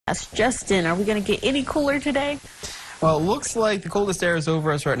That's Justin. Are we going to get any cooler today? Well, it looks like the coldest air is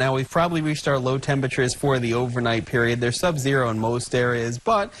over us right now. We've probably reached our low temperatures for the overnight period. They're sub-zero in most areas,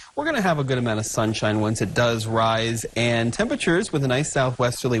 but we're going to have a good amount of sunshine once it does rise, and temperatures with a nice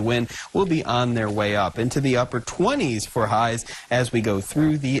southwesterly wind will be on their way up into the upper 20s for highs as we go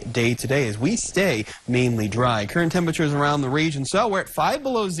through the day today as we stay mainly dry. Current temperatures around the region, so we're at 5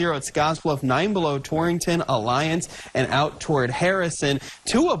 below zero at Scottsbluff, 9 below Torrington, Alliance, and out toward Harrison.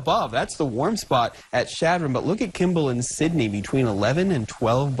 2 above, that's the warm spot at Shadron, but look at Kimball and Sydney between 11 and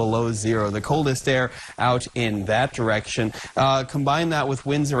 12 below zero. The coldest air out in that direction. Combine that with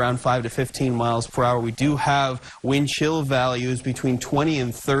winds around 5 to 15 miles per hour. We do have wind chill values between 20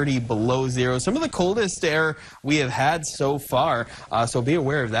 and 30 below zero. Some of the coldest air we have had so far, so be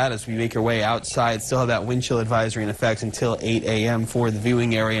aware of that as we make our way outside. Still have that wind chill advisory in effect until 8 a.m. for the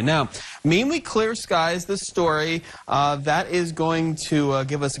viewing area. Now, mainly clear skies, the story. That is going to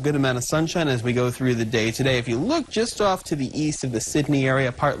give us a good amount of sunshine as we go through the day today. If you look just off to the east of the Sydney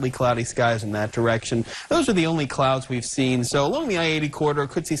area, partly cloudy skies in that direction. Those are the only clouds we've seen. So along the I-80 corridor,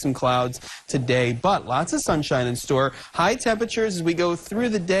 could see some clouds today, but lots of sunshine in store. High temperatures as we go through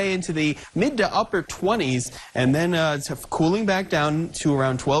the day into the mid to upper 20s, and then it's cooling back down to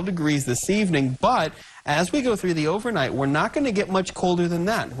around 12 degrees this evening. But as we go through the overnight, we're not going to get much colder than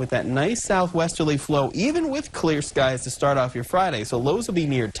that with that nice southwesterly flow, even with clear skies to start off your Friday. So lows will be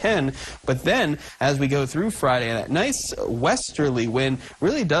near 10, but then as we go through Friday, that nice westerly wind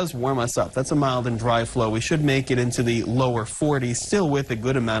really does warm us up. That's a mild and dry flow. We should make it into the lower 40s, still with a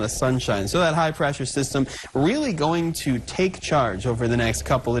good amount of sunshine. So that high pressure system really going to take charge over the next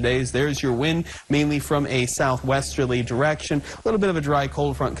couple of days. There's your wind, mainly from a southwesterly direction. A little bit of a dry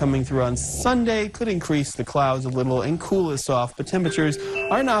cold front coming through on Sunday. Could increase the clouds a little and cool us off, but temperatures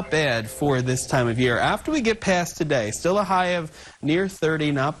are not bad for this time of year. After we get past today, still a high of near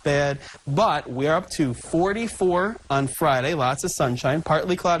 30, not bad, but we're up to 44 on Friday, lots of sunshine,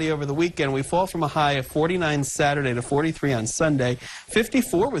 partly cloudy over the weekend. We fall from a high of 49 Saturday to 43 on Sunday,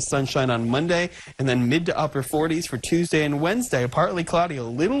 54 with sunshine on Monday, and then mid to upper 40s for Tuesday and Wednesday. Partly cloudy, a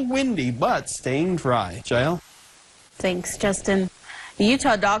little windy, but staying dry. Jael? Thanks, Justin. The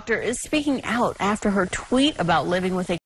Utah doctor is speaking out after her tweet about living with a